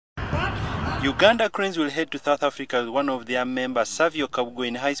Uganda Cranes will head to South Africa with one of their members, Savio, kabugo,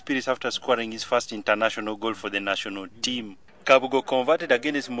 in high spirits after scoring his first international goal for the national team. Kabugo converted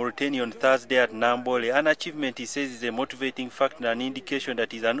against Mauritania on Thursday at Nambole, an achievement he says is a motivating factor and an indication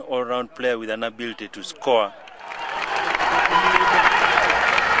that he's an all-round player with an ability to score.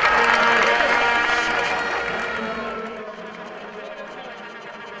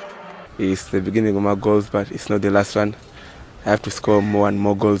 It's the beginning of my goals, but it's not the last one. I have to score more and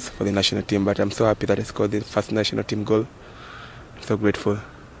more goals for the national team, but I'm so happy that I scored the first national team goal. I'm so grateful.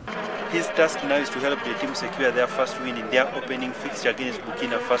 His task now is to help the team secure their first win in their opening fixture against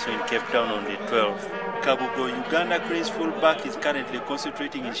Burkina Faso in Cape Town on the 12th. Kabugo, Uganda Cranes fullback, is currently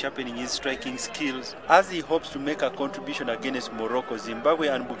concentrating in sharpening his striking skills as he hopes to make a contribution against Morocco, Zimbabwe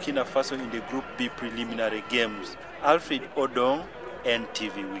and Burkina Faso in the Group B preliminary games. Alfred Odong,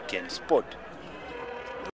 NTV Weekend Sport.